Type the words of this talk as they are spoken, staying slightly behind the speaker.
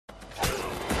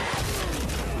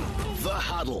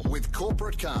Huddle with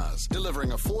corporate cars, delivering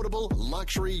affordable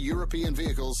luxury European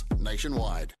vehicles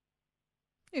nationwide.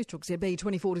 NewstalkZB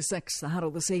 24 to 6, the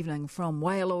Huddle this evening from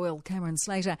Whale Oil, Cameron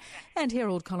Slater and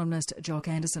Herald columnist Jock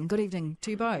Anderson. Good evening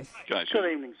to you both. Good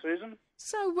evening, Susan.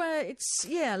 So,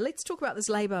 let's talk about this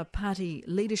Labour Party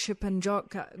leadership, and Jock,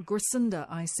 Grisinda,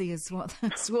 I see, is what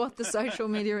the social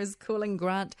media is calling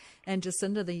Grant and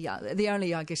Jacinda, the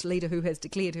only, I guess, leader who has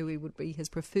declared who he would be his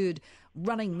preferred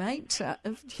running mate.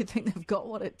 Do you think they've got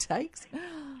what it takes?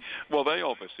 Well, they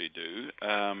obviously do,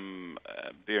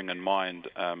 bearing in mind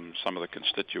some of the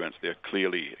constituents they're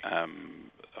clearly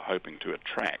hoping to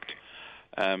attract.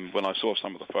 When I saw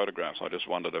some of the photographs, I just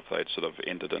wondered if they'd sort of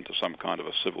entered into some kind of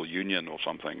a civil union or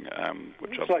something.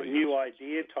 Which it's like new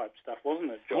idea type stuff,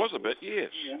 wasn't it, Jock? It was a bit, yes.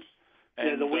 Yeah.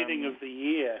 And, the wedding of the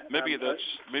year. Maybe the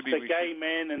gay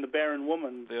man and the barren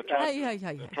woman. They're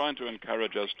trying to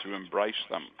encourage us to embrace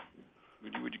them.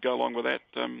 Would you go along with that,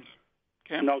 Cam?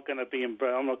 I'm not going to be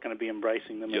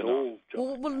embracing them at all,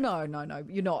 John. Well, no,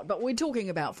 you're not. But we're talking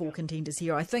about four contenders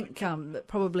here. I think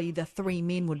probably the three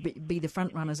men would be the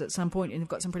front runners at some point, and they've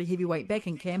got some pretty heavyweight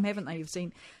backing, Cam, haven't they? You've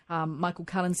seen Sir Michael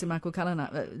Cullen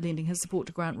lending his support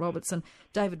to Grant Robertson.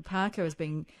 David Parker is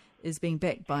being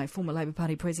backed by former Labour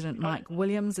Party President Mike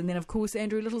Williams, and then, of course,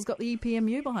 Andrew Little's got the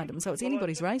EPMU behind him, so it's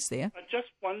anybody's race there. I just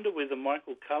wonder whether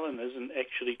Michael Cullen isn't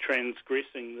actually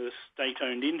transgressing the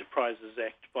State-Owned Enterprises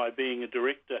Act by being a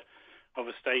director of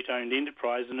a state-owned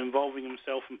enterprise and involving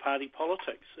himself in party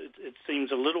politics. It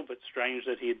seems a little bit strange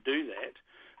that he'd do that.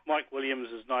 Mike Williams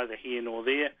is neither here nor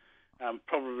there.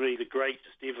 Probably the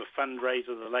greatest ever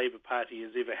fundraiser the Labour Party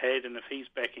has ever had, and if he's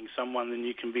backing someone, then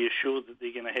you can be assured that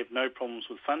they're going to have no problems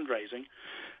with fundraising.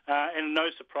 And no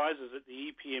surprises that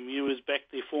the EPMU has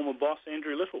backed their former boss,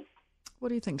 Andrew Little. What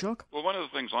do you think, Jock? Well, one of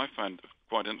the things I found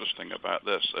quite interesting about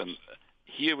this, and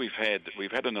here we've had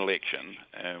an election,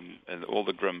 and all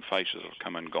the grim faces have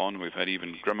come and gone. We've had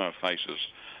even grimmer faces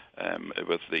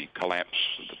with the collapse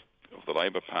of the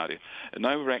Labour Party. And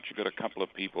now we've actually got a couple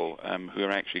of people who are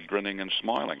actually grinning and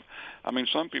smiling. I mean,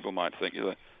 some people might think,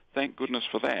 thank goodness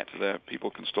for that.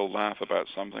 People can still laugh about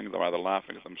something. They're either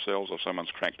laughing at themselves or someone's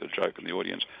cracked a joke in the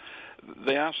audience.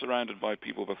 They are surrounded by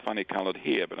people with funny-coloured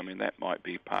hair, but I mean, that might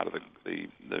be part of the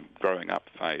growing up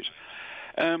phase.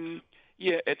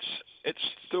 It's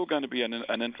still going to be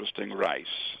an interesting race,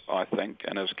 I think,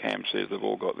 and as Cam says, they've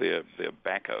all got their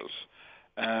backers.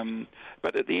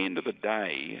 But at the end of the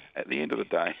day,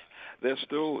 they're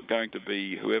still going to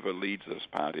be, whoever leads this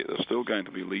party, they're still going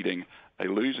to be leading a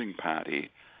losing party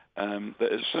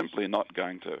that is simply not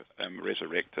going to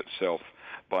resurrect itself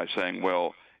by saying,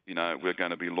 well, we're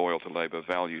going to be loyal to Labour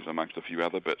values amongst a few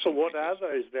other bits. So what are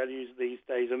those values these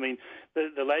days? I mean,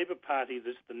 the Labour Party,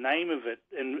 the name of it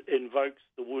invokes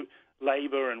the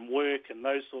Labour and work and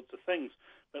those sorts of things.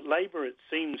 But Labour, it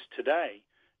seems today,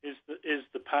 is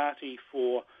the party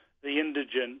for the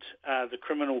indigent, the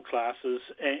criminal classes,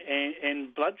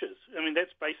 and bludgers. I mean,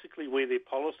 that's basically where their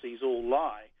policies all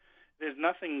lie. There's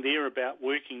nothing there about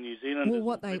working New Zealand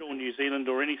or New Zealand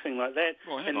or anything like that.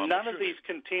 Well, and none of these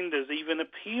contenders even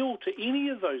appeal to any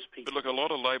of those people. But look, a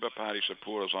lot of Labour Party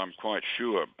supporters, I'm quite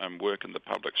sure, work in the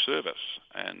public service,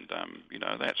 and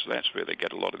that's where they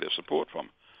get a lot of their support from.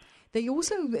 They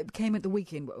also came at the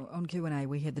weekend on Q&A.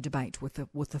 We had the debate with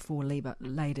the four Labour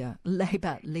leader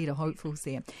hopefuls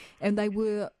there, and they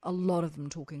were, a lot of them,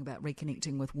 talking about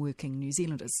reconnecting with working New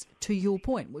Zealanders. To your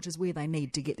point, which is where they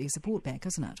need to get their support back,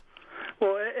 isn't it?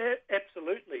 Well,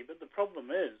 absolutely. But the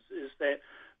problem is that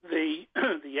the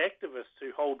activists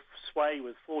who hold sway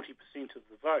with 40% of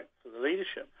the vote for the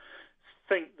leadership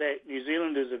think that New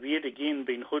Zealanders have yet again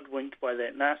been hoodwinked by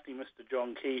that nasty Mr.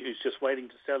 John Key, who's just waiting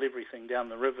to sell everything down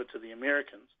the river to the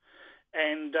Americans.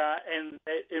 And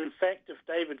in fact, if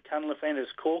David Cunliffe and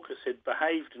his caucus had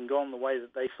behaved and gone the way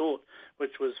that they thought,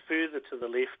 which was further to the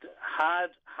left,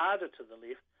 harder to the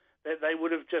left, that they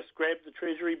would have just grabbed the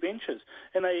Treasury benches.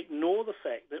 And they ignore the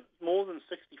fact that more than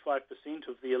 65%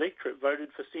 of the electorate voted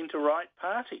for centre-right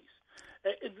parties.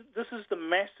 This is the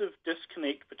massive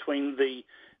disconnect between the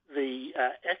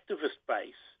activist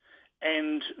base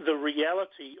and the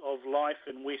reality of life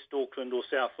in West Auckland or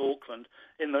South Auckland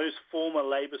in those former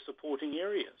Labour supporting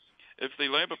areas. If the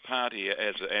Labour Party,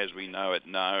 as we know it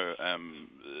now,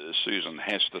 Susan,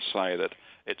 has to say that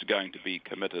it's going to be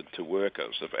committed to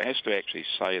workers, if it has to actually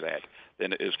say that,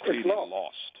 then it is clearly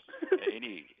lost.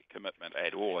 Any commitment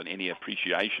at all and any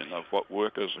appreciation of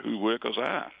who workers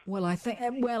are. Well, I think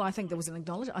there was an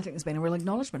acknowledgement. I think there's been a real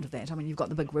acknowledgement of that. I mean, you've got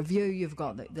the big review, you've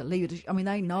got the leadership. I mean,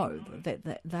 they know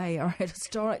that they are at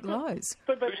historic lows.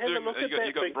 But have a look at that.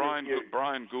 You've got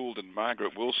Brian Gould and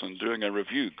Margaret Wilson doing a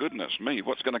review. Goodness me,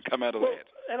 what's going to come out of that?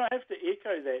 And I have to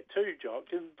echo that too, Jock.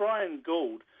 And Brian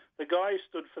Gould, the guy who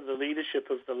stood for the leadership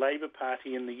of the Labour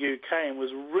Party in the UK and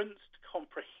was rinsed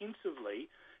comprehensively,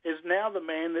 is now the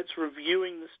man that's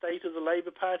reviewing the state of the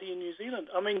Labour Party in New Zealand.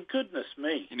 I mean, goodness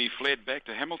me. And he fled back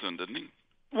to Hamilton, didn't he?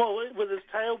 Well, with his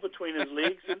tail between his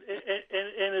legs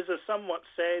and is a somewhat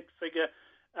sad figure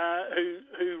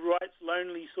who writes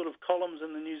lonely sort of columns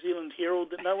in the New Zealand Herald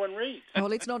that no one reads. Well,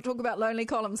 let's not talk about lonely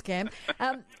columns, Cam.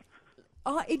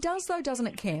 It does, though, doesn't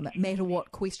it, Cam? It matter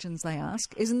what questions they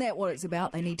ask. Isn't that what it's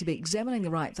about? They need to be examining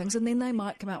the right things, and then they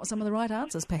might come out with some of the right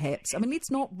answers, perhaps. I mean, let's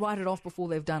not write it off before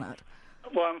they've done it.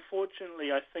 Well,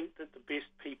 unfortunately, I think that the best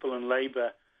people in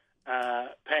Labour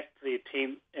packed their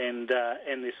tent and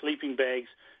their sleeping bags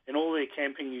and all their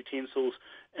camping utensils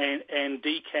and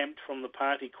decamped from the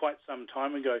party quite some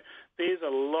time ago. There's a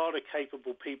lot of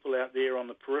capable people out there on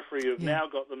the periphery who have now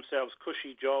got themselves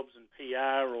cushy jobs in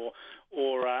PR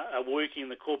or are working in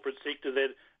the corporate sector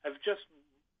that have just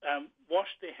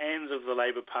washed their hands of the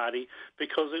Labour Party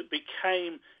because it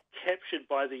became captured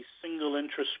by these single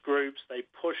interest groups. They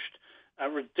pushed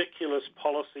ridiculous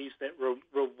policies that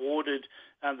rewarded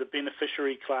the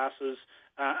beneficiary classes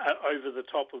over the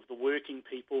top of the working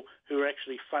people who are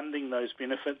actually funding those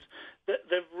benefits.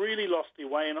 They've really lost their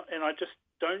way, and I just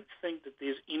don't think that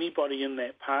there's anybody in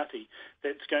that party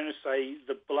that's going to say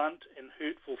the blunt and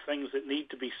hurtful things that need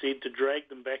to be said to drag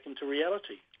them back into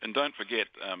reality. And don't forget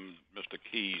Mr.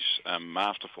 Key's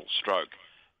masterful stroke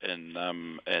in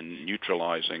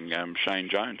neutralising Shane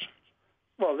Jones.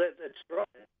 Well, that's right.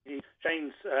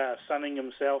 Shane's sunning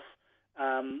himself,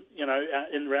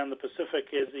 in around the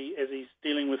Pacific as he's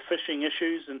dealing with fishing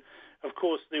issues, and of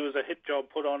course there was a hit job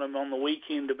put on him on the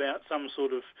weekend about some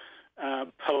sort of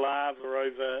palaver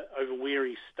over where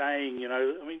he's staying.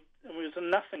 I mean, it was a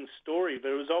nothing story,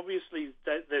 but it was obviously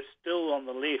that they're still on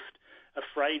the left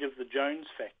afraid of the Jones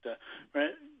factor.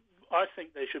 Right? I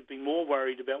think they should be more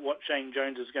worried about what Shane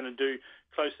Jones is going to do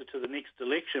closer to the next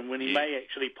election when he may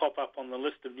actually pop up on the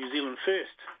list of New Zealand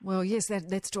First. Well, yes,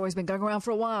 that story's been going around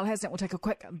for a while, hasn't it? We'll take a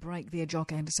quick break there.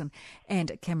 Jock Anderson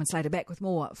and Cameron Slater back with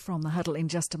more from the Huddle in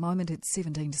just a moment. It's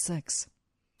 17 to 6.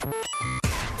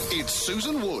 It's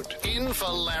Susan Wood in for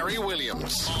Larry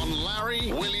Williams on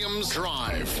Larry Williams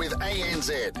Drive with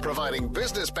ANZ, providing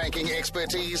business banking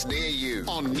expertise near you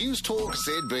on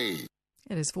NewstalkZB.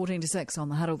 It is 14 to 6 on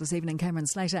the Huddle this evening. Cameron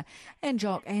Slater and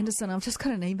Jock Anderson. I've just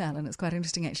got an email, and it's quite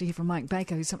interesting actually here from Mike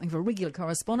Baker, who's something of a regular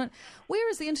correspondent. Where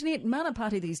is the internet mana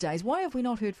party these days? Why have we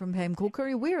not heard from Pam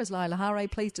Corkery? Where is Laila Hare?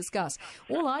 Please discuss.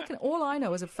 All I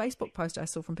know is a Facebook post I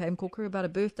saw from Pam Corkery about a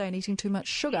birthday and eating too much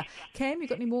sugar. Cam, you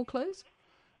got any more clues?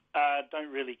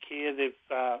 Don't really care.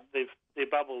 Their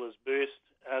bubble has burst.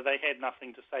 They had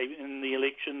nothing to say in the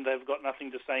election. They've got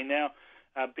nothing to say now.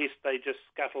 Best they just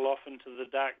scuttle off into the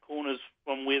dark corners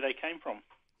from where they came from.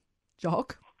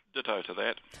 Jock? Ditto to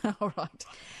that. All right.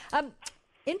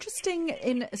 Interesting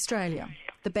in Australia,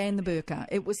 the ban the burqa.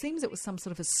 Seems it was some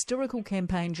sort of hysterical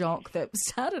campaign, Jock, that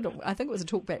started, I think it was a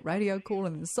talkback radio call,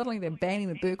 and then suddenly they're banning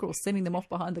the burqa or sending them off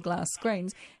behind the glass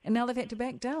screens, and now they've had to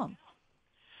back down.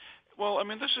 Well, I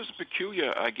mean, this is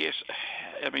peculiar, I guess.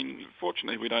 I mean,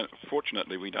 fortunately we don't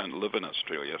live in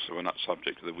Australia, so we're not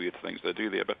subject to the weird things they do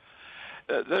there, but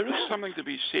there is something to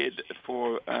be said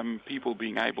for people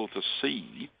being able to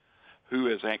see who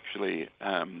is actually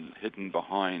hidden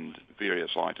behind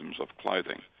various items of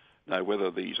clothing. Now,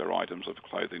 whether these are items of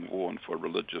clothing worn for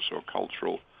religious or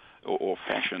cultural or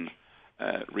fashion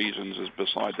reasons is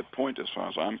beside the point as far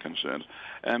as I'm concerned.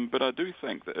 But I do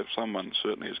think that if someone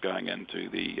certainly is going into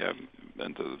the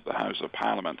House of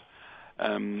Parliament,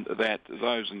 that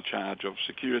those in charge of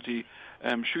security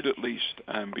should at least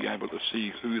be able to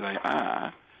see who they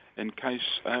are in case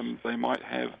they might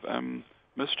have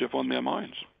mischief on their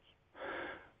minds.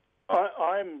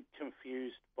 I'm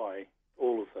confused by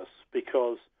all of this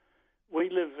because we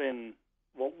live in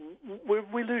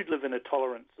a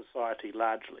tolerant society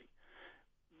largely.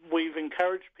 We've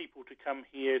encouraged people to come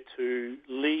here to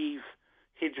leave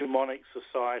hegemonic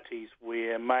societies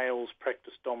where males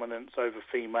practice dominance over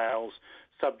females,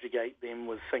 subjugate them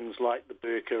with things like the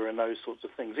burqa and those sorts of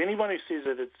things. Anyone who says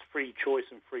that it's free choice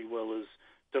and free will is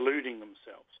deluding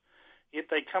themselves. Yet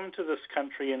they come to this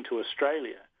country, into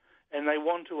Australia, and they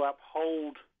want to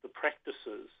uphold the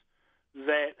practices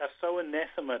that are so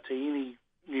anathema to any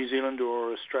New Zealander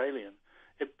or Australian.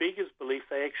 It beggars belief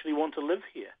they actually want to live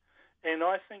here. And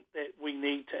I think that we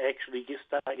need to actually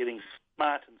start getting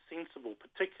smart and sensible,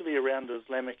 particularly around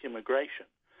Islamic immigration,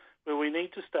 where we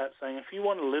need to start saying, if you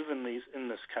want to live in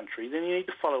this country, then you need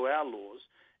to follow our laws,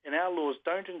 and our laws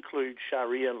don't include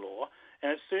Sharia law,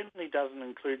 and it certainly doesn't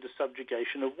include the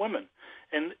subjugation of women.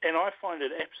 And I find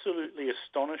it absolutely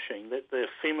astonishing that the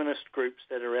feminist groups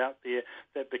that are out there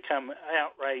that become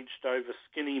outraged over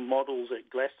skinny models at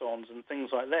glaçons and things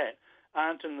like that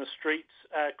aren't in the streets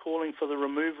calling for the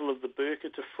removal of the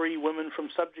burqa to free women from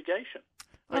subjugation.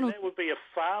 And that would be a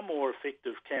far more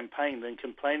effective campaign than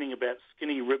complaining about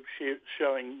skinny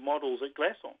rib-showing models at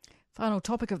glaçons. Final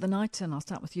topic of the night, and I'll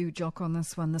start with you, Jock, on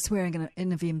this one. The swearing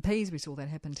in of MPs, we saw that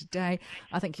happen today.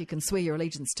 I think you can swear your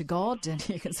allegiance to God and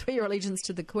you can swear your allegiance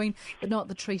to the Queen, but not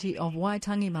the Treaty of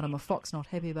Waitangi. Marama Fox not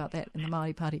happy about that in the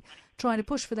Māori Party, trying to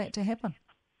push for that to happen.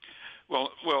 Well,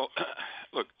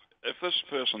 look, if this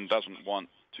person doesn't want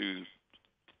to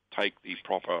take the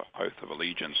proper oath of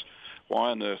allegiance, why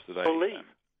on earth do they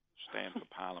stand for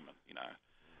Parliament, you know?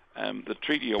 The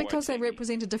Treaty of Because they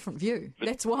represent a different view.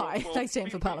 That's why they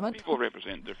stand for Parliament. People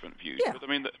represent different views. Yeah. But I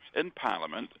mean, in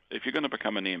Parliament, if you're going to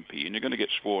become an MP and you're going to get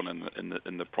sworn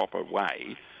in the proper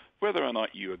way, whether or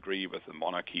not you agree with the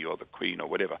monarchy or the Queen or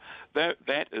whatever,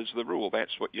 that is the rule.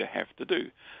 That's what you have to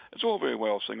do. It's all very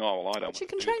well saying, "Oh, well, I don't." But she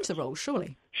can change the rules,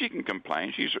 surely. She can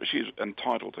complain. She's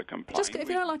entitled to complain. Just if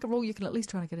you don't like a rule, you can at least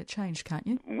try to get it changed, can't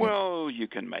you? Well, you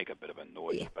can make a bit of a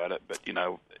noise about it, but you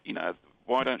know.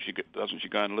 Why doesn't she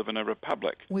go and live in a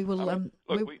republic? We will.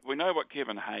 We know what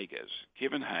Kevin Hague is.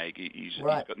 Kevin Hague, he's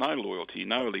got no loyalty,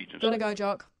 no allegiance. Got to go,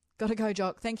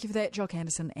 Jock. Thank you for that, Jock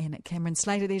Anderson and Cameron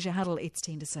Slater. There's your huddle. It's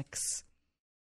 10 to 6.